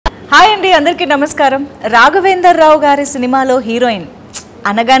Hi అండి, అందరికీ నమస్కారం. రాఘవేందర్ రావు గారి సినిమాలో హీరోయిన్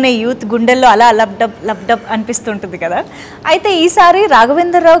అనగానే యూత్ గుండెల్లో అలా లబ్డబ్ అనిపిస్తుంటుంది కదా. అయితే ఈసారి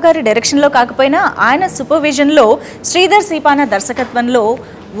రాఘవేందర్ రావు గారి డైరెక్షన్లో కాకపోయినా ఆయన సూపర్విజన్లో శ్రీధర్ సీపానా దర్శకత్వంలో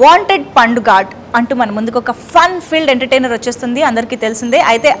వాంటెడ్ పండు ఘాట్ అంటూ మన ముందుకు ఒక ఫన్ ఫీల్డ్ ఎంటర్టైనర్ వచ్చేస్తుంది, అందరికీ తెలిసిందే.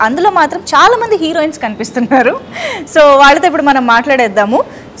 అయితే అందులో మాత్రం చాలామంది హీరోయిన్స్ కనిపిస్తున్నారు. సో వాళ్ళతో ఇప్పుడు మనం మాట్లాడేద్దాము.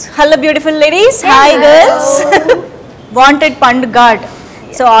 Hello beautiful ladies, hi girls. Wanted పండు ఘాట్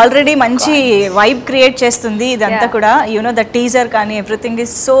సో ఆల్రెడీ మంచి వైబ్ క్రియేట్ చేస్తుంది ఇదంతా కూడా. యూనో ద టీజర్ కానీ everything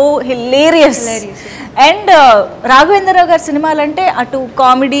is so hilarious. And Raghavendra Rao గారి సినిమాలు అంటే అటు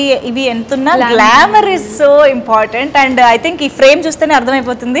కామెడీ ఇవి ఎంతున్నా glamour is so important. And I think ఈ ఫ్రేమ్ చూస్తేనే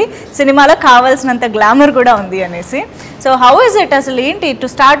అర్థమైపోతుంది సినిమాలో కావాల్సినంత గ్లామర్ కూడా ఉంది అనేసి. సో హౌ ఇస్ ఇట్, అసలు ఏంటి టు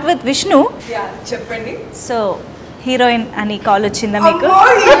స్టార్ట్ విత్ విష్ణు చెప్పండి. సో హీరోయిన్ అని కాల్ వచ్చిందా మీకు?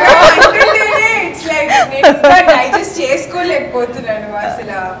 డైజెస్ట్ చేసుకోలేకపోతున్నాను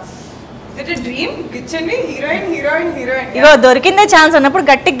అసలు. ఇగో దొరికిందే ఛాన్స్ అన్నప్పుడు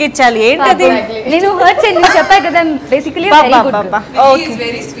గట్టిగా గిచ్చాలి. ఏంటది? నేను చెప్పాను కదా, basically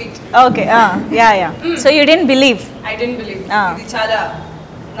very sweet. Okay, yeah yeah. So you didn't believe? I didn't believe. ఇది చాలా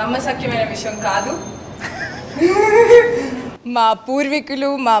నమ్మశక్యమైన విషయం కాదు. మా పూర్వీకులు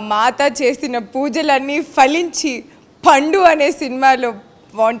మా మాత చేసిన పూజలన్నీ ఫలించి పండు అనే సినిమాలో,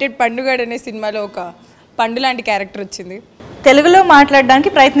 వాంటెడ్ పండుగాడు అనే సినిమాలో ఒక పండు లాంటి క్యారెక్టర్ వచ్చింది. తెలుగులో మాట్లాడడానికి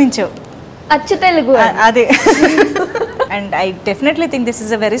ప్రయత్నించావు. అచ్చు తెలుగు అదే. And I definitely think this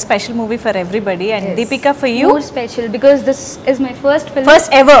is a very special movie for everybody. And yes. Deepika, for you? More special because this is my first film. First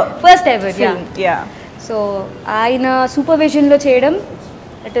ever film. Yeah. So aina supervision lo cheyadam,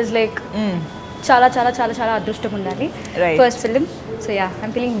 it is like చాలా చాలా చాలా చాలా అదృష్టం ఉండాలి. First film. So yeah,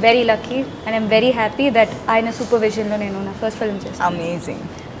 I'm feeling very lucky and I'm very happy that ఆయన సూపర్విజన్లో నేను నా first film చేస్తాను. Amazing.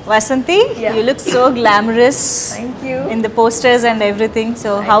 Vasanthi, you look so glamorous. Thank you. In the posters and everything.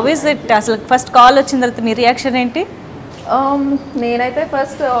 So how is it? అసలు first call వచ్చిన తర్వాత మీ reaction ఏంటి? నేనైతే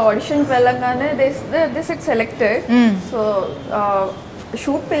first ఆడిషన్కి వెళ్ళగానే this it selected. So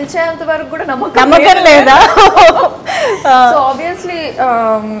shoot పిలిచేంత వరకు కూడా నమ్మకం లేదా? సో ఆబ్వియస్లీ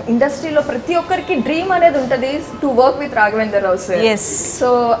ఇండస్ట్రీలో ప్రతి ఒక్కరికి డ్రీమ్ అనేది ఉంటుంది to work with Raghavender Rao sir. So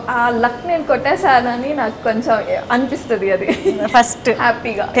ఆ లక్ నేను కొట్టేసానని నాకు కొంచెం అనిపిస్తుంది, అది ఫస్ట్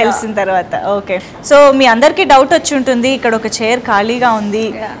హ్యాపీగా తెలిసిన తర్వాత. ఓకే, సో మీ అందరికి డౌట్ వచ్చి ఉంటుంది, ఇక్కడ ఒక చైర్ ఖాళీగా ఉంది.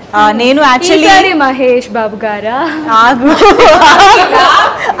 నేను యాక్చువల్లీ మహేష్ బాబు గారా ఆగు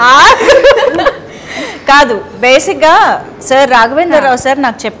కాదు, బేసిక్గా సార్ రాఘవేందర్ రావు సార్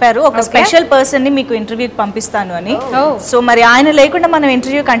నాకు చెప్పారు ఒక స్పెషల్ పర్సన్ ని మీకు ఇంటర్వ్యూకి పంపిస్తాను అని. సో మరి ఆయన లేకుండా మనం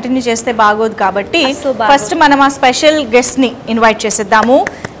ఇంటర్వ్యూ కంటిన్యూ చేస్తే బాగోదు కాబట్టి ఫస్ట్ మనం ఆ స్పెషల్ గెస్ట్ ని ఇన్వైట్ చేసేద్దాము.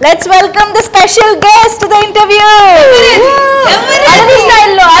 Let's welcome the special guest to the interview.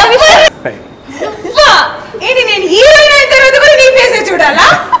 ఏంటి నేను హీరోయిన్ అయిన తర్వాత కూడా నీ ఫేస్ చూడాలా?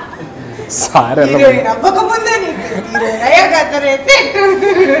 హీరోయిన్ అవ్వకముందే హీరోయిన్ అయ్యాక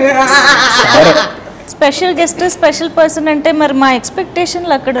స్పెషల్ గెస్ట్ స్పెషల్ పర్సన్ అంటే మరి మా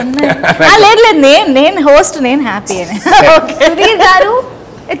ఎక్స్పెక్టేషన్లు అక్కడ ఉన్నాయి. లేదు లేదు, నేను హోస్ట్, నేను హ్యాపీ అని. సుధీర్ గారు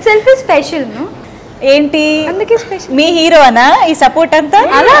ఇట్ సెల్ఫ్ స్పెషల్. ఏంటి అందుకే స్పెషల్? మీ హీరో అనా ఈ సపోర్ట్ అంతా?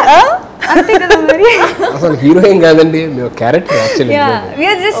 అలా అంతే కదా మరి. అసలు హీరోయిన్ కాదండి, మేము character actually. We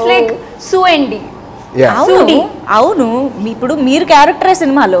are just like సు అండ్ డి. అవును, ఇప్పుడు మీరు క్యారెక్టరే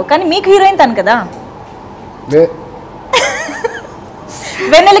సినిమాలో, కానీ మీకు హీరోయిన్ తను కదా.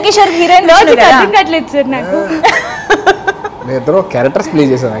 వెన్నెల కిషోర్ హీరోయిన్ అట్లేదు సార్ నాకు. నేను క్యారెక్టర్స్ ప్లే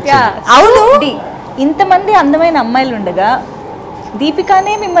చేశాను యాక్చువల్లీ. అవును, ఇంతమంది అందమైన అమ్మాయిలు ఉండగా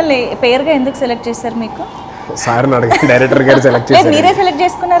దీపికానే మిమ్మల్ని పేరుగా ఎందుకు సెలెక్ట్ చేశారు? మీకు సార్ డైరెక్టర్ గారు సెలెక్ట్ చేశారు, మీరే సెలెక్ట్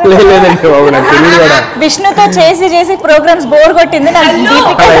చేసుకున్నారు? విష్ణుతో చేసి ప్రోగ్రామ్స్ బోర్ కొట్టింది నాకు.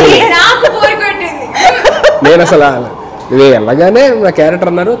 నేను అసలు ఇది వెళ్ళగానే నా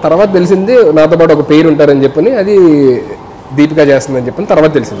క్యారెక్టర్ అన్నారు, తర్వాత తెలిసింది నాతో పాటు ఒక పేరు ఉంటారని చెప్పని, అది దీపిక చేస్తుందని చెప్పని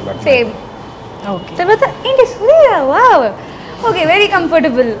తర్వాత తెలిసింది. తర్వాత ఏంటి Sudheer? Wow, okay, very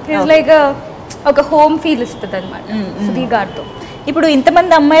comfortable. It's like ఒక హోమ్ ఫీల్ ఇస్తుంది అనమాట సుధీర్ గారితో. ఇప్పుడు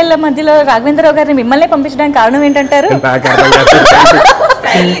ఇంతమంది అమ్మాయిల మధ్యలో రాఘవేంద్రరావు గారిని మిమ్మల్ని పంపించడానికి కారణం ఏంటంటారు?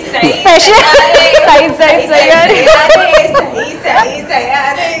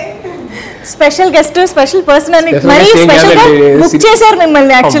 స్పెషల్ గెస్ట్ స్పెషల్ పర్సన్ అని మరీ స్పెషల్ గా బుక్ చేశారు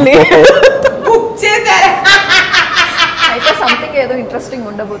మిమ్మల్ని. యాక్చువల్లీ అయితే సంథింగ్ ఏదో ఇంట్రెస్టింగ్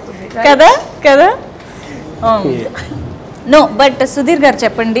ఉండబోతుంది కదా కదా. నో, బట్ సుధీర్ గారు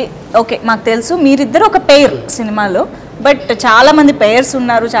చెప్పండి. ఓకే, మాకు తెలుసు మీరిద్దరు ఒక పెయిర్ సినిమాలో, బట్ చాలా మంది పెయిర్స్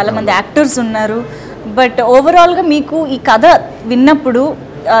ఉన్నారు, చాలా మంది యాక్టర్స్ ఉన్నారు. బట్ ఓవరాల్గా మీకు ఈ కథ విన్నప్పుడు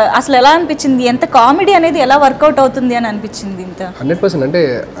అసలు ఎలా అనిపించింది? ఎంత కామెడీ అనేది ఎలా వర్కౌట్ అవుతుంది అని అనిపించింది? ఇంత 100% అంటే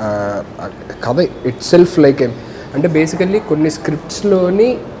కథ ఇట్ సెల్ఫ్ లైక్ అంటే బేసికల్లీ కొన్ని స్క్రిప్ట్స్లోని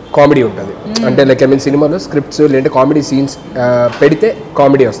కామెడీ ఉంటుంది. అంటే లైక్ ఐ మీన్ సినిమాలో స్క్రిప్ట్స్ లేదంటే కామెడీ సీన్స్ పెడితే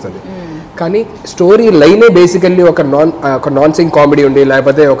కామెడీ వస్తుంది. కానీ స్టోరీ లైనే బేసికల్లీ ఒక నాన్ సింగ్ కామెడీ ఉండి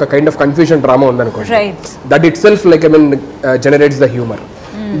లేకపోతే ఒక కైండ్ ఆఫ్ కన్ఫ్యూజన్ డ్రామా ఉందనుకోండి, that it self like I mean generates the humour.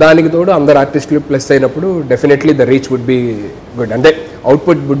 దానికి తోడు అందరు ఆర్టిస్టులు ప్లస్ అయినప్పుడు definitely the reach would be good, అంటే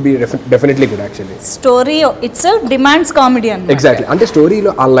output would be definitely good. Actually story it self demands comedy అన్నమాట. Exactly, అంటే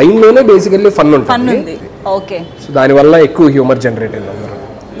స్టోరీలో ఆ లైన్లోనే బేసికల్లీ ఫన్ ఉంటుంది. ఓకే, సో దానివల్ల ఎక్కువ హ్యూమర్ జనరేట్ అయింది. అందరూ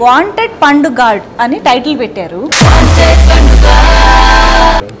వాంటెడ్ పండు గాడ్ అని టైటిల్ పెట్టారు.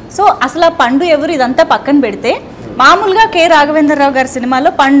 సో అసలు ఆ పండు ఎవరు ఇదంతా పక్కన పెడితే మామూలుగా కె రాఘవేంద్రరావు గారి సినిమాలో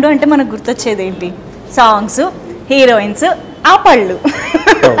పండు అంటే మనకు గుర్తొచ్చేది ఏంటి? సాంగ్స్, హీరోయిన్స్, ఆ పళ్ళు.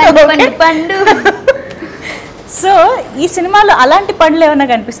 పండు. సో ఈ సినిమాలో అలాంటి పండ్లు ఏమైనా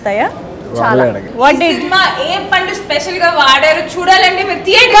కనిపిస్తాయా? సినిమా ఏ పండు స్పెషల్ గా వాడారు చూడాలంటే మీరు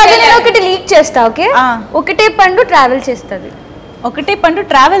థియేటర్ ఒకటి లీక్ చేస్తా. ఓకే, ఒకటే పండు ట్రావెల్ చేస్తుంది. ఒకటే పండు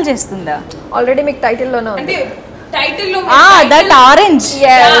ట్రావెల్ చేస్తుందా? ఆల్రెడీ మీకు టైటిల్లోనే ఉంది. టైటిల్లో దట్ ఆరెంజ్,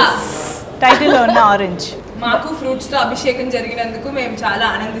 టైటిల్లో ఉన్న ఆరెంజ్. మాకు ఫ్రూట్స్ తో అభిషేకం జరిగినందుకు మేము చాలా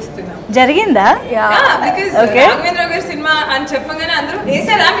ఆనందిస్తున్నాం. జరిగిందా? రాఘవేంద్ర గారి సినిమా అని చెప్పగానే అందరూ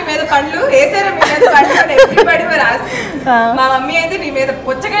వేసారా మీ మీద పండ్లు, వేసారా మీ మీద పండ్లు అని ఎవ్రీబడి వర్ ఆస్కింగ్. మా మమ్మీ అయితే నీ మీద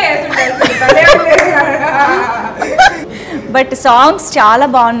పుచ్చగా వేసుంటారు. బట్ సాంగ్స్ చాలా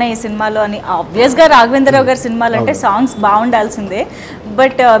బాగున్నాయి ఈ సినిమాలో అని. ఆబ్వియస్గా రాఘవేంద్రరావు గారి సినిమాలు అంటే సాంగ్స్ బాగుండాల్సిందే.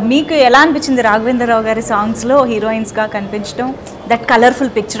 బట్ మీకు ఎలా అనిపించింది రాఘవేంద్రరావు గారి సాంగ్స్లో హీరోయిన్స్గా కనిపించడం, that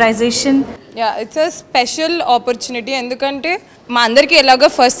colourful picturisation? It's a special opportunity. ఎందుకంటే మా అందరికీ ఎలాగో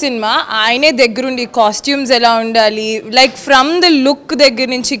ఫస్ట్ సినిమా, ఆయనే దగ్గరుండి కాస్ట్యూమ్స్ ఎలా ఉండాలి, లైక్ ఫ్రమ్ ద లుక్ దగ్గర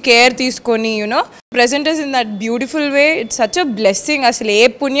నుంచి కేర్ తీసుకొని you know presenters in that beautiful way. It's such a blessing. అసలు ఏ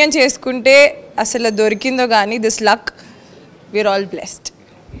పుణ్యం చేసుకుంటే అసలు దొరికిందో కానీ this luck, we are all blessed.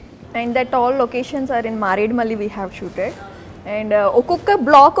 And that all locations are in మారేడ్మల్లి we have shooted. And ఒక్కొక్క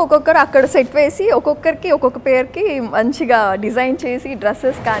బ్లాక్ ఒక్కొక్కరు అక్కడ సెట్ వేసి ఒక్కొక్కరికి ఒక్కొక్క పేరుకి మంచిగా డిజైన్ చేసి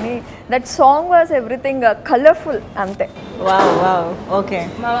డ్రెస్సెస్ కానీ that song was everything colourful అంతే. ఓకే,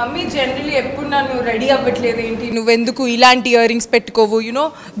 మా మమ్మీ జనరలీ ఎప్పుడు నన్ను రెడీ అవ్వట్లేదు ఏంటి, నువ్వెందుకు ఇలాంటి ear rings పెట్టుకోవు, you know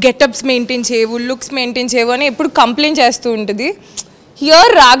getups maintain చేయవు, లుక్స్ మెయింటైన్ చేయవు అని ఎప్పుడు కంప్లైంట్ చేస్తూ ఉంటుంది.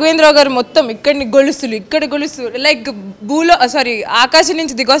 హియర్ రాఘవేంద్రరావు గారు మొత్తం ఇక్కడిని గొలుసులు, ఇక్కడ గొలుసు, లైక్ ఆకాశం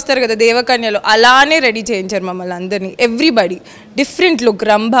నుంచి దిగొస్తారు కదా దేవకన్యలో, అలానే రెడీ చేయించారు మమ్మల్ని అందరినీ. Everybody different look.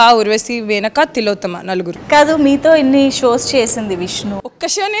 Rambha, Urvashi, వెనక, తిలోత్తమ, నలుగురు. కాదు, మీతో ఇన్ని షోస్ చేసింది విష్ణు. ఒక్క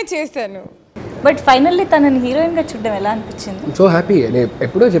షోనే చేశాను. బట్ ఫైనల్లీ తనని హీరోయిన్గా చూడడం ఎలా అనిపించింది? So happy. నేను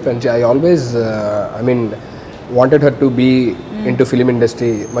ఎప్పుడో చెప్పాను, I always I mean wanted her to be in to film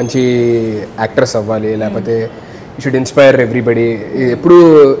industry. మంచి యాక్ట్రెస్ అవ్వాలి, లేకపోతే యూ షుడ్ ఇన్స్పైర్ ఎవ్రీబడి. ఎప్పుడు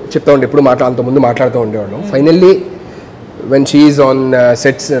చెప్తా ఉండే, ఎప్పుడు అంతకుముందు మాట్లాడుతూ ఉండేవాళ్ళం. Finally when she is on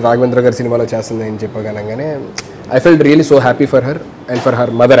sets Raghavendra గారి సినిమాలో చేస్తుంది అని చెప్పగలంగానే I felt really so happy for her and for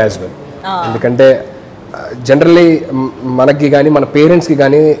her mother as well. ఎందుకంటే జనరల్లీ మనకి కానీ మన పేరెంట్స్కి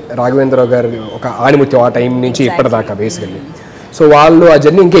కానీ రాఘవేంద్రరావు గారు ఒక ఆణిముత్యం ఆ టైం నుంచి ఇప్పటిదాకా బేసికల్లీ. సో వాళ్ళు ఆ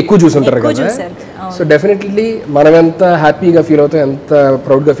జర్నీ ఇంకా ఎక్కువ చూసుంటారు కదా. సో డెఫినెట్లీ మనం ఎంత హ్యాపీగా ఫీల్ అవుతాం, ఎంత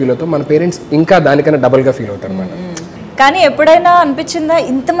ప్రౌడ్గా ఫీల్ అవుతాం, మన పేరెంట్స్ ఇంకా దానికన్నా డబుల్గా ఫీల్ అవుతారు అన్నమాట. కానీ ఎప్పుడైనా అనిపించిందా,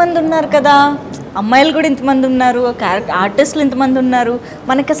 ఇంతమంది ఉన్నారు కదా, అమ్మాయిలు కూడా ఇంతమంది ఉన్నారు, ఆర్టిస్టులు ఇంతమంది ఉన్నారు,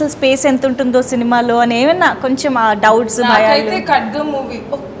 మనకి అసలు స్పేస్ ఎంత ఉంటుందో సినిమాలో అని ఏమన్నా కొంచెం ఆ డౌట్స్? ఖడ్గం మూవీ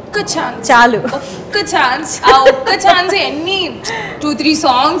ఒక్క ఛాన్స్ చాలు, ఒక్క ఛాన్స్. ఆ ఒక్క ఛాన్స్ ఎన్ని 2-3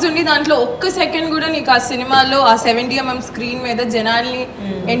 సాంగ్స్ ఉండి దాంట్లో ఒక్క సెకండ్ కూడా నీకు ఆ సినిమాలో ఆ 70mm స్క్రీన్ మీద జనాల్ని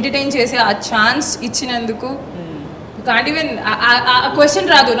ఎంటర్టైన్ చేసే ఆ ఛాన్స్ ఇచ్చినందుకు కాంట్ ఈవెన్ క్వశ్చన్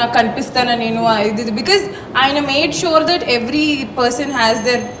రాదు నాకు కనిపిస్తానా నేను ఇది. బికాస్ ఆయన made sure that every person has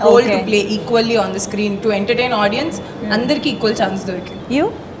their role to play equally on the screen to entertain audience. అందరికి ఈక్వల్ ఛాన్స్ దొరికింది. యూ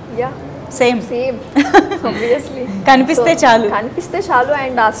సేమ్ ఆబ్వియస్లీ కనిపిస్తే చాలు.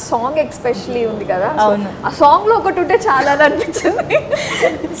 అండ్ ఆ సాంగ్ ఎక్స్పెషల్లీ ఉంది కదా, ఆ సాంగ్ లో ఒకటి ఉంటే చాలా అనిపించింది.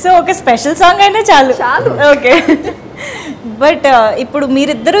 సో ఒక స్పెషల్ సాంగ్ అయినా చాలు. ఓకే, బట్ ఇప్పుడు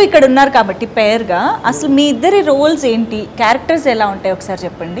మీరిద్దరూ ఇక్కడ ఉన్నారు కాబట్టి పేర్గా, అసలు మీ ఇద్దరి రోల్స్ ఏంటి, క్యారెక్టర్స్ ఎలా ఉంటాయి ఒకసారి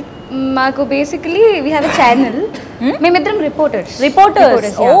చెప్పండి. మాకు basically we have a channel, మేమిద్దరం రిపోర్టర్స్.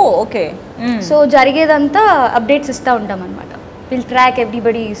 ఓకే, సో జరిగేదంతా అప్డేట్స్ ఇస్తూ ఉంటాం అనమాట. Will track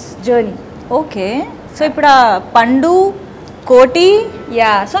everybody's journey. Okay, so ఇప్పుడు పండు, కోటి,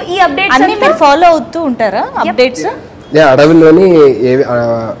 సో ఈ అప్డేట్స్ అన్ని మీరు ఫాలో అవుతూ ఉంటారా? అప్డేట్స్ అడవిలోని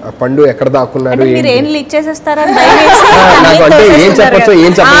పండు ఎక్కడ దాక్కున్నారు, మీరు ఏం లీక్ చేసేస్తారా?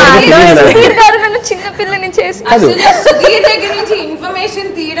 చిన్న పిల్లని చేసి సుధీర్ దగ్గర నుంచి ఇన్ఫర్మేషన్ కాంబినేషన్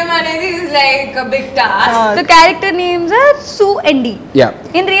తీయడం అనేది is like a big task. So character names are సు and D. Yeah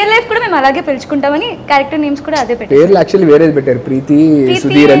in real life కూడా మేము అలాగే పిలుచుకుంటామని క్యారెక్టర్ నేమ్స్ కూడా అదే పెట్టారు. పేర్లు యాక్చువల్లీ వేరేది పెట్టారు, ప్రీతి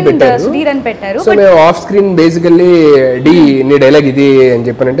సుధీర్ అని పెట్టారు. సుధీర్ అని పెట్టారు. సో మేము ఆఫ్ స్క్రీన్ బేసికల్లీ డి నీ డైలాగ్ ఇది అని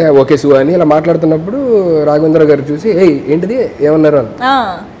చెప్పానంటే ఓకే సు అని ఇలా మాట్లాడుతున్నప్పుడు రాఘవేంద్ర గారు చూసి ఏంటిది ఏమన్నారు అని,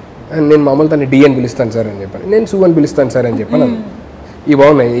 నేను మామూలు తను డి అని పిలుస్తాను సార్ అని చెప్పాను, నేను సు అని పిలుస్తాను సార్ అని చెప్పాను. ఈ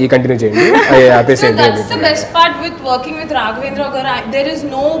బాగున్నాయి, ఈ కంటిన్యూ చేయండి, ఆపేసేయండి. That's the best part with working with Raghavendra గారు. దేర్ ఇస్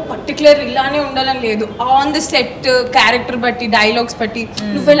నో పర్టికులర్ ఇలానే ఉండాలని లేదు. ఆన్ ది సెట్ క్యారెక్టర్ బట్టి డైలాగ్స్ బట్టి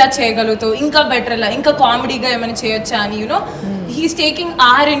నువ్వు ఎలా చేయగలుగుతావు, ఇంకా బెటర్ ఎలా, ఇంకా కామెడీగా ఏమైనా చేయొచ్చా అని you know he's taking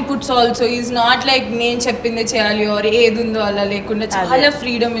or inputs also. Is not like నేను చెప్పిందే చేయాలి ఆర్ ఏది ఉందో అలా లేకుండా చాలా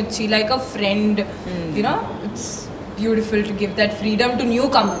ఫ్రీడమ్ ఇచ్చి like a friend you know it's beautiful to give that freedom to new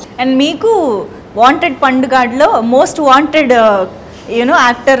comers. And మీకు wanted పండుగాడ్లో most wanted you know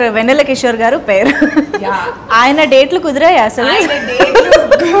actor వెన్నెల కిషోర్ గారు పేరు. ఆయన డేట్లు కుదిరాయి అసలు? ఆయన డేట్లు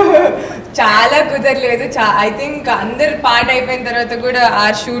చాలా కుదరలేదు. ఐ థింక్ అందరు పార్ట్ అయిపోయిన తర్వాత కూడా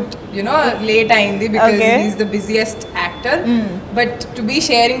ఆర్ షూట్ యునో లేట్ అయింది because he's the busiest actor. But to be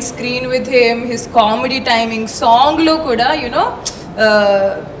sharing screen with him, his comedy timing, song లో కూడా యునో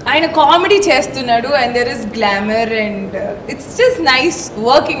ఆయన కామెడీ చేస్తున్నాడు and there is glamour and it's just nice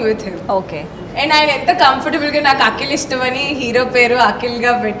working with him. Okay. And ఆయన ఎంత comfortable గా నాకు అఖిల్ ఇష్టమని hero పేరు అఖిల్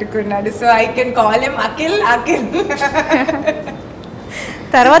గా పెట్టుకున్నాడు. So I can call him Akhil.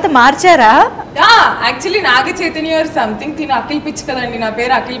 తర్వాత మార్చారా? Actually Naga Chaitanya or something తిని అఖిల్ పిచ్ కదండి, నా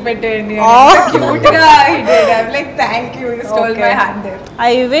పేరు అఖిల్ పెట్టేయండి. క్యూట్ గా like thank you, you stole my heart there.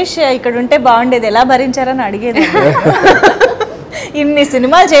 I wish ఇక్కడ ఉంటే బాగుండేది, ఎలా భరించారని అడిగేది. ఇన్ని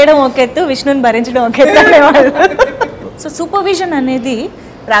సినిమాలు చేయడం ఒక ఎత్తు, విష్ణుని భరించడం ఒక ఎత్తు అనేవాళ్ళు. సో సూపర్విజన్ అనేది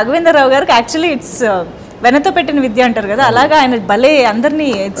రాఘవేంద్రరావు గారికి యాక్చువల్లీ ఇట్స్ వెనతో పెట్టిన విద్య అంటారు కదా, అలాగా ఆయన భలే అందరినీ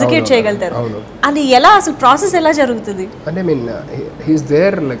ఎగ్జిక్యూట్ చేయగలుగుతారు. అది ఎలా అసలు ప్రాసెస్ ఎలా జరుగుతుంది అంటే మీన్ హీస్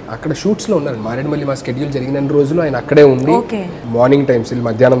దేర్ లైక్ అక్కడ షూట్స్ లో ఉన్నారు. మారేడుమల్లి మా స్కెడ్యూల్ జరిగిన రోజులు ఆయన అక్కడే ఉండి మార్నింగ్ టైమ్స్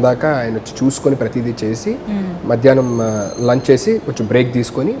మధ్యాహ్నం దాకా ఆయన వచ్చి చూసుకొని ప్రతిదీ చేసి మధ్యాహ్నం లంచ్ చేసి కొంచెం బ్రేక్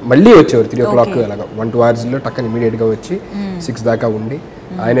తీసుకొని మళ్ళీ వచ్చేవారు 3 o'clock అలాగా 1-2 hours టక్కని ఇమీడియట్ గా వచ్చి 6 దాకా ఉండి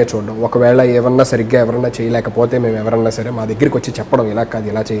ఆయనే చూడడం. ఒకవేళ ఏమన్నా సరిగ్గా ఎవరన్నా చేయలేకపోతే మేము ఎవరన్నా సరే మా దగ్గరికి వచ్చి చెప్పడం ఇలా కాదు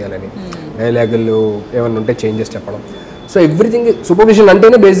ఇలా చేయాలని, డైలాగులు ఏమన్నా ఉంటే చేంజెస్ చెప్పడం. సో ఎవ్రీథింగ్ సూపర్విజన్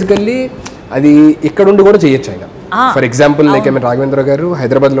అంటేనే బేసికల్లీ అది ఇక్కడ ఉండి కూడా చేయొచ్చు ఆయన. ఫర్ ఎగ్జాంపుల్ లైక్ రాఘవేంద్ర గారు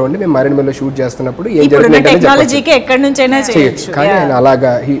హైదరాబాద్ లో ఉండి మేము మారేడుమల్లిలో షూట్ చేస్తున్నప్పుడు ఏం జరుగుతుంది చేయొచ్చు, కానీ ఆయన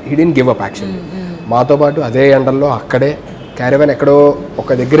అలాగా he didn't give up action. మాతో పాటు అదే ఎండల్లో అక్కడే క్యారవాన్ ఎక్కడో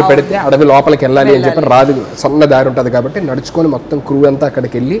ఒక దగ్గర పెడితే అడవి లోపలికి వెళ్ళాలి అని చెప్పి రాదు, సన్న దారి ఉంటుంది కాబట్టి నడుచుకొని మొత్తం క్రూ అంతా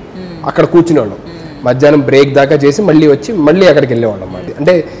అక్కడికి వెళ్ళి అక్కడ కూర్చునేవాళ్ళం. మధ్యాహ్నం బ్రేక్ దాకా చేసి మళ్ళీ వచ్చి మళ్ళీ అక్కడికి వెళ్ళేవాళ్ళం అన్నమాట.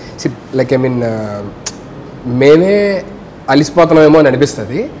 అంటే లైక్ ఐ మీన్ మేమే అలిసిపోతున్నామేమో అని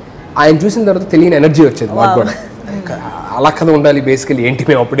అనిపిస్తుంది, ఆయన చూసిన తర్వాత తెలియని ఎనర్జీ వచ్చేది మాకు కూడా. అలా కదా ఉండాలి బేసికలీ, ఏంటి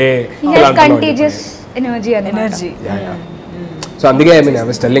మేము అప్పుడే. సో అందుకే I mean I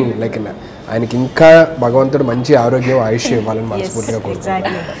was telling like ఆయనకి ఇంకా భగవంతుడు మంచి ఆరోగ్యం ఆయుష్యం ఇవ్వాలని మనస్ఫూర్తిగా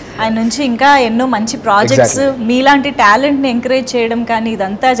కోరుకుంటున్నాను. ఆయన నుంచి ఇంకా ఎన్నో మంచి ప్రాజెక్ట్స్ మీలాంటి టాలెంట్ ని ఎంకరేజ్ చేయడం కానీ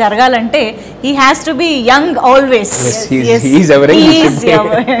ఇదంతా జరగాలంటే he has to be young always.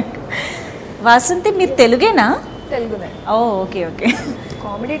 Vasanthi మీరు తెలుగేనా? తెలుగునే. Okay okay.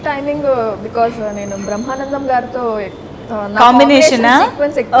 Comedy timing because నేను బ్రహ్మానందం గారితో కాంబినేషన్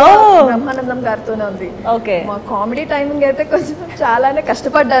బ్రహ్మానందం గారితోనే ఉంది. ఓకే. మా కామెడీ టైమింగ్ అయితే కొంచెం చాలానే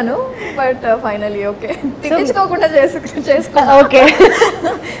కష్టపడ్డాను, బట్ ఫైనలీ ఓకే తిట్టించుకోకుండా చేసుకున్నా. ఓకే.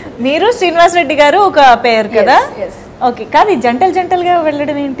 మీరు శ్రీనివాస్ రెడ్డి గారు ఒక పేరు కదా? ఓకే. కానీ జంటలుగా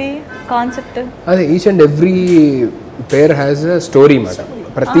వెళ్ళడం ఏంటి కాన్సెప్ట్? అదే each and every pair has a story అన్నమాట.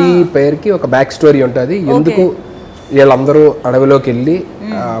 ప్రతి పేరుకి ఒక బ్యాక్ స్టోరీ ఉంటుంది. ఎందుకు వీళ్ళందరూ అడవిలోకి వెళ్ళి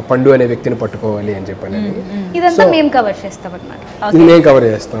పండు అనే వ్యక్తిని పట్టుకోవాలి అని చెప్పని ఇదంతా మేము కవర్ చేస్తాం అన్నమాట. ఇది మేము కవర్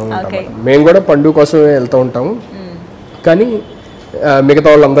చేస్తాం. మేము కూడా పండు కోసం వెళ్తూ ఉంటాము, కానీ మిగతా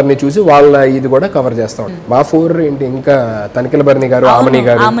వాళ్ళందరినీ చూసి వాళ్ళ ఇది కూడా కవర్ చేస్తాం. మా 4 ఏంటి ఇంకా తనిఖీల భరణి గారు,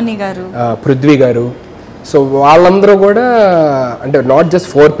 ఆమని గారు, పృథ్వీ గారు. సో వాళ్ళందరూ కూడా అంటే నాట్ జస్ట్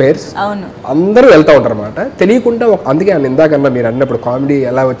 4 pairs, అందరూ వెళ్తూ ఉంటారు అనమాట తెలియకుండా. అందుకే ఇందాకన్నా మీరు అన్నప్పుడు కామెడీ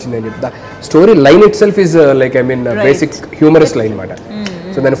ఎలా వచ్చింది అని చెప్తా, story line it self is like I mean basic humorous line అనమాట.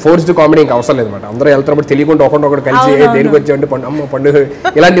 సో దాని ఫోర్స్డ్ కామెడీ ఇంకా అవసరం లేదన్నమాట. అందరూ వెళ్తున్నప్పుడు తెలియకుండా ఒకటి కలిసి దేనికి వచ్చామంటే పండుగ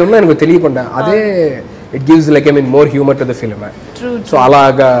ఇలాంటివి ఉన్నాయి అనుకో తెలియకుండా. అదే it gives like I mean more humour to the film. So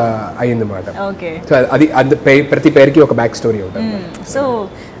అలాగా అయింది అనమాట. సో అది ప్రతి పేరుకి ఒక బ్యాక్ స్టోరీ ఉంటుంది. సో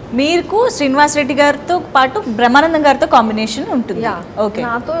మీకు శ్రీనివాస్ రెడ్డి గారితో పాటు బ్రహ్మానందం గారితో కాంబినేషన్ ఉంటుంది. ఓకే.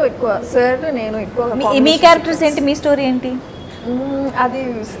 నాతో ఎక్కువ సార్ నేను ఎక్కువ. మీ క్యారెక్టర్స్ ఏంటి, మీ స్టోరీ ఏంటి? అది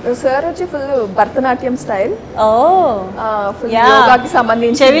సార్ వచ్చి ఫుల్ భరతనాట్యం స్టైల్, ఫుల్ యోగాకి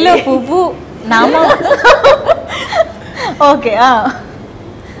సంబంధించి చెవిలో పువ్వు నామం. ఓకే.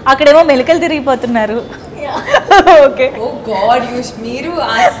 అక్కడేమో మెలికలు తిరిగిపోతున్నారు. ఓకే, ఓ గాడ్ యూస్, మీరు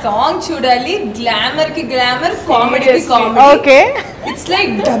ఆ సాంగ్ చూడాలి. గ్లామర్ కి గ్లామర్, కామెడీ కి comedy. Okay, it's like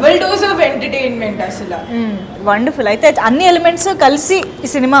double dose of entertainment అసలు. వండర్ఫుల్. అయితే అన్ని ఎలిమెంట్స్ కలిసి ఈ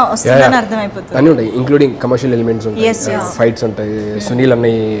సినిమా వస్తుందని అర్థమైపోతుంది. అన్నీ ఉంటాయి, ఇంక్లూడింగ్ కమర్షియల్ ఎలిమెంట్స్ ఉంటాయి, ఫైట్స్ ఉంటాయి, సునీల్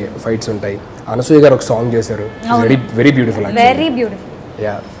అన్నయ్య ఫైట్స్ ఉంటాయి. అనసూయ గారు ఒక సాంగ్ చేశారు, very very beautiful, very beautiful.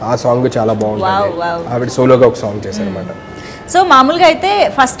 Yeah, ఆ సాంగ్ చాలా బాగుంటుంది. ఆవిడ సోలోగా ఒక సాంగ్ చేశారు అనమాట. సో మామూలుగా అయితే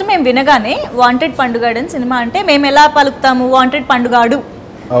ఫస్ట్ మేము వినగానే వాంటెడ్ పండుగాడు అని సినిమా అంటే మేము ఎలా పలుకుతాము, వాంటెడ్ పండుగాడు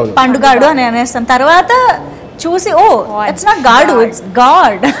పండుగాడు అని అనేస్తాం. తర్వాత చూసి ఓ ఇట్స్ నాట్ గాడు, ఇట్స్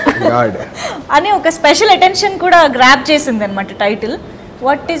గాడ్ అని ఒక స్పెషల్ అటెన్షన్ కూడా గ్రాప్ చేసింది అనమాట టైటిల్.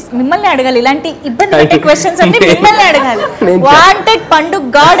 వాట్ ఈస్, మిమ్మల్ని అడగాలి ఇలాంటి ఇబ్బంది పెట్టే క్వశ్చన్స్ అన్ని మిమ్మల్ని అడగాలి. వాంటెడ్ పండు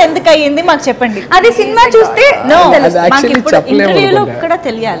గాడ్ ఎందుకు అయ్యింది మాకు చెప్పండి. అది సినిమా చూస్తే మాకు ఇప్పుడు ఇంటర్వ్యూలో కూడా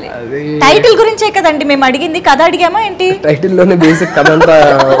తెలియాలి. టైటిల్ గురించే కదండి మేము అడిగింది, కథ అడిగామా ఏంటి? టైటిల్ లోనే బేసిక్ కథ అంతా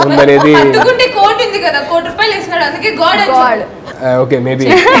ఉందనేది. అందుకుంటే కోట్ ఉంది కదా, ₹1 వేసినాడు, అందుకే గాడ్. ఓకే, మేబీ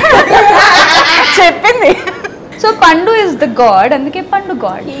చెప్పింది. సో పండు ఇస్ ద గాడ్, అందుకే పండు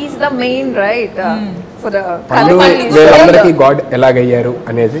God. He is the main right for the పండు వీళ్ళందరికీ గాడ్ ఎలాగయ్యారు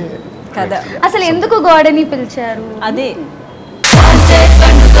అనేది కదా. అసలు ఎందుకు గాడ్ అని పిలిచారు? అదే.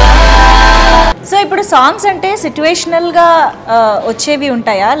 సో ఇప్పుడు సాంగ్స్ అంటే సిచ్యువేషనల్గా వచ్చేవి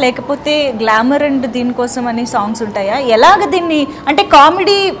ఉంటాయా, లేకపోతే గ్లామర్ అండ్ దీనికోసం అని సాంగ్స్ ఉంటాయా? ఎలాగ దీన్ని అంటే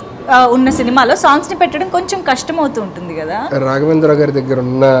కామెడీ ఉన్న సినిమాలో సాంగ్స్ని పెట్టడం కొంచెం కష్టం అవుతూ ఉంటుంది కదా. రాఘవేంద్ర గారి దగ్గర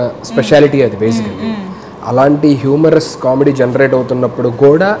ఉన్న స్పెషాలిటీ అది బేసికల్లీ. అలాంటి హ్యూమరస్ కామెడీ జనరేట్ అవుతున్నప్పుడు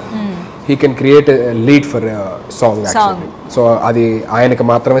కూడా he can create lead for song actually. So అది ఆయనకు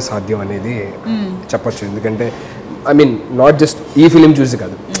మాత్రమే సాధ్యం అనేది చెప్పొచ్చు. ఎందుకంటే ఐ మీన్ నాట్ జస్ట్ ఈ ఫిలిం చూసి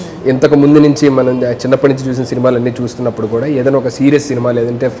కాదు, ఇంతకు ముందు నుంచి మనం చిన్నప్పటి నుంచి చూసిన సినిమాలు అన్నీ చూస్తున్నప్పుడు కూడా ఏదైనా ఒక సీరియస్ సినిమా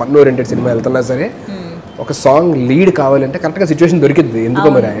లేదంటే ఫన్ ఓరియంటెడ్ సినిమా వెళ్తున్నా సరే ఒక సాంగ్ లీడ్ కావాలంటే కరెక్ట్గా సిచ్యువేషన్ దొరికింది ఎందుకో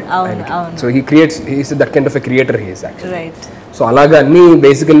మరి ఆయనకి. So he creates, he's that kind of a creator he's actually. So అలాగా అన్ని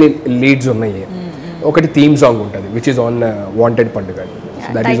బేసికల్లీ లీడ్స్ ఉన్నాయి. ఒకటి థీమ్ సాంగ్ ఉంటుంది విచ్ ఈస్ ఆన్ వాంటెడ్ పండుగ,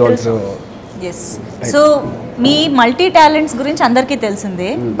 that is also. So me multi talents గురించి అందరికీ తెలిసిందే,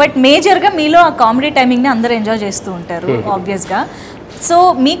 బట్ మేజర్గా మీలో ఆ కామెడీ టైమింగ్ని అందరూ ఎంజాయ్ చేస్తూ ఉంటారు ఆబ్వియస్గా. సో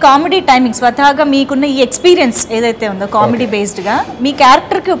మీ కామెడీ టైమింగ్ స్వతహాగా మీకున్న ఈ ఎక్స్పీరియన్స్ ఏదైతే ఉందో కామెడీ బేస్డ్గా మీ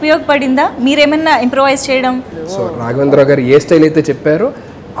క్యారెక్టర్కి ఉపయోగపడిందా? మీరేమన్నా ఇంప్రూవైజ్ చేయడం? సో రాఘవేంద్ర గారు ఏ స్టైల్ అయితే చెప్పారో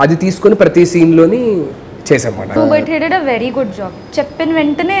అది తీసుకొని ప్రతి సీన్లోని చేసామన్నమాట. But he did a very good job. చెప్పిన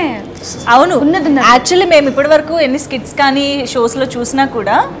వెంటనే అవును. యాక్చువల్లీ మేము ఇప్పటి వరకు ఎన్ని స్కిట్స్ కానీ షోస్లో చూసినా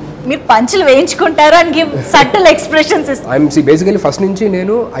కూడా మీరు పంచులు వేయించుకుంటారు అని గివ్ సటిల్ ఎక్స్ప్రెషన్స్ ఇస్తారు. ఐఎమ్ బేసికలీ ఫస్ట్ నుంచి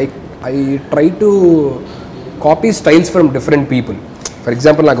నేను I try to copy styles from different people. For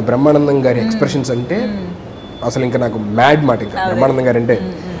example నాకు బ్రహ్మానందం గారి ఎక్స్ప్రెషన్స్ అంటే అసలు ఇంకా నాకు మ్యాడ్ మాట. ఇంకా బ్రహ్మానందం గారు అంటే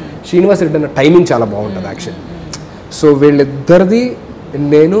శ్రీనివాస్ రెడ్డి అన్న టైమింగ్ చాలా బాగుంటుంది యాక్షన్. సో వీళ్ళిద్దరిది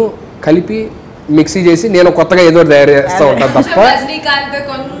నేను కలిపి మిక్సీ చేసి నేను కొత్తగా ఏదో తయారు చేస్తూ ఉంటాను తప్ప.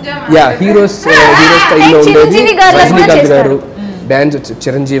 యా, హీరో స్టైల్లో ఉండేది రజనీకాంత్ గారు, డ్యాన్స్ వచ్చి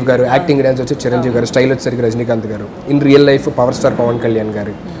చిరంజీవి గారు, యాక్టింగ్ డ్యాన్స్ వచ్చి చిరంజీవి గారు, స్టైల్ వచ్చేసరికి రజనీకాంత్ గారు, in real life power star Pawan Kalyan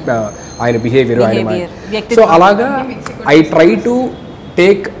గారు, ఆయన బిహేవియర్, ఆయన. సో అలాగా I try to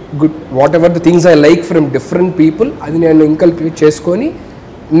take good what ever the things I like from different people, అది నేను ఇంకల్క్యులేట్ చేసుకొని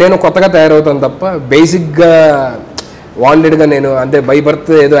నేను కొత్తగా తయారవుతాను తప్ప బేసిక్గా వాంటెడ్గా నేను అంతే బై బర్త్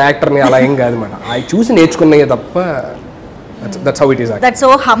ఏదో యాక్టర్ని అలా ఏం కాదు అన్నమాట. అవి చూసి నేర్చుకున్నాయే తప్ప. That's how it is. That's so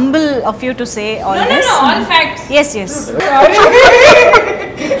humble of you to say all this. No, all facts. Yes.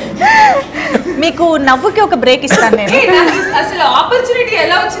 మీకు నవ్వుకి ఒక బ్రేక్ ఇస్తాను నేను. అసలు ఆపర్చునిటీ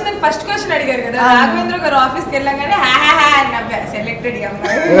ఎలా వచ్చిందని ఫస్ట్ క్వశ్చన్ అడిగారు కదా. రాఘవేంద్ర గారు ఆఫీస్కి వెళ్ళగానే సెలెక్టెడ్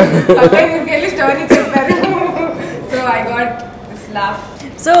అబ్బాయి స్టోరీ చెప్పారు. So I got this laugh.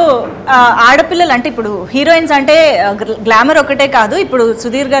 So ఆడపిల్లలు అంటే ఇప్పుడు హీరోయిన్స్ అంటే గ్లామర్ ఒకటే కాదు, ఇప్పుడు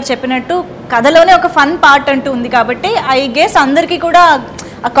సుధీర్ గారు చెప్పినట్టు కథలోనే ఒక ఫన్ పార్ట్ అంటూ ఉంది కాబట్టి ఐ గెస్ అందరికీ కూడా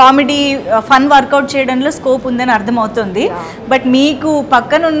ఆ కామెడీ ఫన్ వర్కౌట్ చేయడంలో స్కోప్ ఉందని అర్థమవుతుంది. బట్ మీకు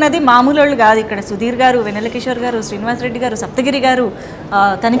పక్కన ఉన్నది మామూలు వాళ్ళు కాదు. ఇక్కడ సుధీర్ గారు, వెన్నెల కిషోర్ గారు, శ్రీనివాస్ రెడ్డి గారు, సప్తగిరి గారు,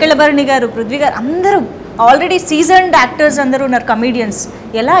 తనికెళ్ళ భరణి గారు, పృథ్వీ గారు, అందరూ ఆల్రెడీ సీజన్డ్ యాక్టర్స్ అందరూ ఉన్నారు, కమీడియన్స్.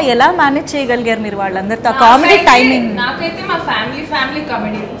 ఎలా మేనేజ్ చేయగలిగారు మీరు వాళ్ళందరితో కామెడీ టైమింగ్? నాకైతే మా ఫ్యామిలీ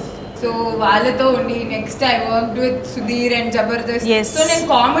కమెడియన్స్, సో వాళ్ళతో ఉండి next I worked with Sudheer and Jabardasth. So నేను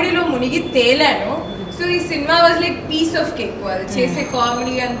కామెడీలో మునిగి తేలాను. సో ఈ cinema was like piece of cake. వాళ్ళు చేసే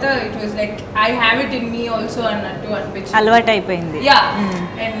కామెడీ అంతా it was like I have it in me also అన్నట్టు అనిపించింది, అలవాటు అయిపోయింది. Yeah,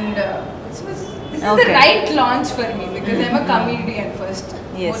 and this is the right launch for me because I'm a comedian first.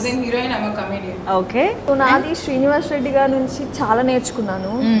 More than heroine I am comedian. Okay. నాది శ్రీనివాస్ రెడ్డి గారి నుంచి చాలా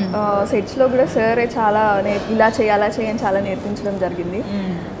నేర్చుకున్నాను. సెట్స్ లో కూడా సరే చాలా ఇలా చేయి అలా చేయి అని చాలా నేర్పించడం జరిగింది.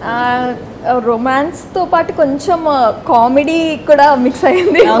 రొమాన్స్ తో పాటు కొంచెం కామెడీ కూడా మిక్స్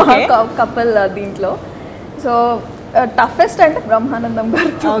అయింది కపుల్ దీంట్లో. సో టఫెస్ట్ అంటే బ్రహ్మానందం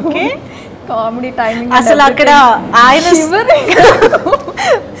గారితో కామెడీ టైమింగ్ అసలు అక్కడ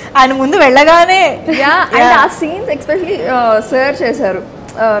ఆయన ముందు వెళ్ళగానే ఆ సీన్స్ ఎస్పెషలీ సర్ చేశారు,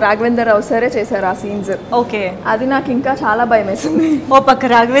 రాఘవేంద్ర రావు సరే చేశారు ఆ సీన్స్. ఓకే. అది నాకు ఇంకా చాలా భయం వేసింది. ఓ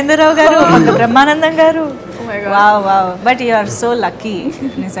పక్క రాఘవేంద్ర రావు గారు, ఓ పక్క బ్రహ్మానందం గారు. But you are so lucky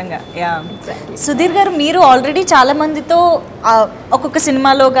నిజంగా. యా. సుధీర్ గారు, మీరు ఆల్రెడీ చాలా మందితో ఒక్కొక్క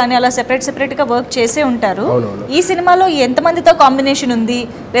సినిమాలో కానీ అలా సెపరేట్గా వర్క్ చేసే ఉంటారు. ఈ సినిమాలో ఎంతమందితో కాంబినేషన్ ఉంది,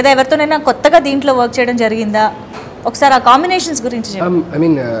 లేదా ఎవరితోనైనా కొత్తగా దీంట్లో వర్క్ చేయడం జరిగిందా? ఒకసారి ఆ కాంబినేషన్స్ గురించి చెప్పండి. ఐ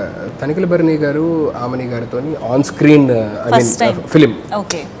మీన్ తనిఖీల భరణి గారు ఆమని గారితో on screen I mean film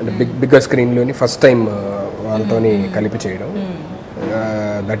అంటే బిగ్గర్ స్క్రీన్లోని ఫస్ట్ టైం వాళ్ళతో కలిపి చేయడం,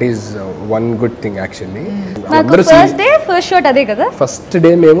 that is one good thing actually. First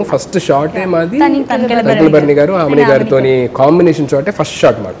day మేము ఫస్ట్ షాటే మాది తనిఖీల భరణి గారు ఆమని గారితో కాంబినేషన్ షాటే ఫస్ట్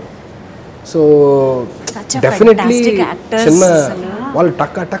షాట్ మాది. సో డెఫినెట్లీ సినిమా వాళ్ళు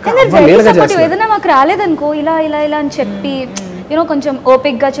టక్క టక్క ఏదైనా మాకు రాలేదనుకో ఇలా ఇలా ఇలా అని చెప్పి యూనో కొంచెం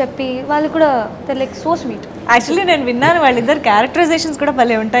ఓపిక్ గా చెప్పి వాళ్ళు కూడా లైక్ సో స్వీట్. యాక్చువల్లీ నేను విన్నాను వాళ్ళిద్దరు క్యారెక్టరైజేషన్స్ కూడా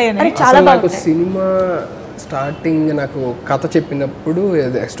భలే ఉంటాయని. చాలా బాగా సినిమా స్టార్టింగ్ నాకు కథ చెప్పినప్పుడు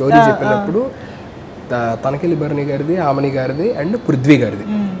స్టోరీ చెప్పినప్పుడు తనిఖీల భరణి గారిది, ఆమని గారిది అండ్ పృథ్వీ గారిది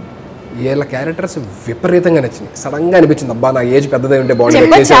వీళ్ళ క్యారెక్టర్స్ విపరీతంగా నచ్చినాయి. సడన్ గా అనిపించింది అబ్బా నా ఏజ్ పెద్దదై ఉంటే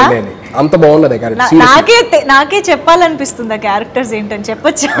బాగుంది అని. అంత బాగున్నది క్యారెక్టర్. నాకే చెప్పాలనిపిస్తుంది ఆ క్యారెక్టర్స్ ఏంటని.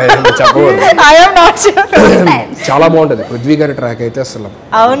 చెప్పొచ్చు? చాలా బాగుంటది పృథ్వీ గారి ట్రాక్ అయితే అసలు.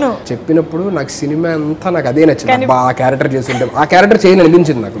 అవును, చెప్పినప్పుడు నాకు సినిమా అంతా నాకు అదే నచ్చింది. అబ్బా ఆ క్యారెక్టర్ చేస్తుంటే ఆ క్యారెక్టర్ చేయాలని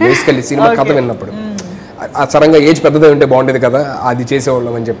అనిపించింది నాకు బేసికల్లీ సినిమా కథ విన్నప్పుడు. ఆ సడన్గా ఏజ్ పెద్దదై ఉంటే బాగుండేది కదా అది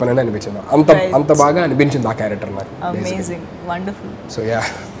చేసేవాళ్ళం అని చెప్పానని అనిపించింది. అంత బాగా అనిపించింది ఆ క్యారెక్టర్ నాకు. Amazing, wonderful. So yeah,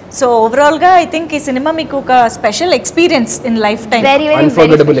 so overall గా ఐ థింక్ ఈ సినిమా మీకు ఒక special experience in life time.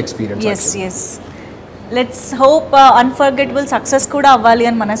 Unforgettable experience. yes. Let's hope unforgettable success కూడా అవ్వాలి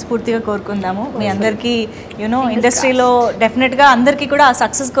అని మనస్ఫూర్తిగా కోరుకుందాము. మీ అందరికీ యూనో ఇండస్ట్రీలో డెఫినెట్గా అందరికీ కూడా ఆ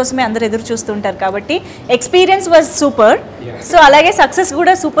సక్సెస్ కోసమే అందరు ఎదురు చూస్తుంటారు కాబట్టి ఎక్స్పీరియన్స్ వాజ్ సూపర్. సో అలాగే సక్సెస్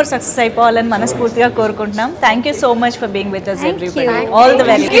కూడా సూపర్ సక్సెస్ అయిపోవాలని మనస్ఫూర్తిగా కోరుకుంటున్నాం. Thank you so much for being with us everybody. All the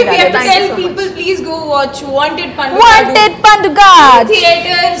very best. Tell people please go watch Wanted Pandu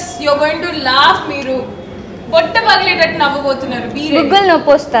theaters. You're going to laugh. మీరు పొట్ట పగిలేటట్టు నవ్వబోతున్నారు. బుగ్గలు నొప్పి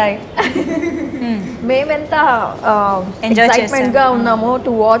వస్తాయి. మేమెంత ఎక్సైట్మెంట్ గా ఉన్నామో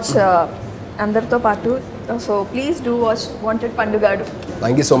టు వాచ్ అందరితో పాటు. So please do watch wanted పండుగాడు.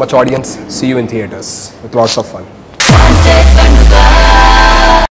 Thank you so much audience. See you in theaters with lots of fun.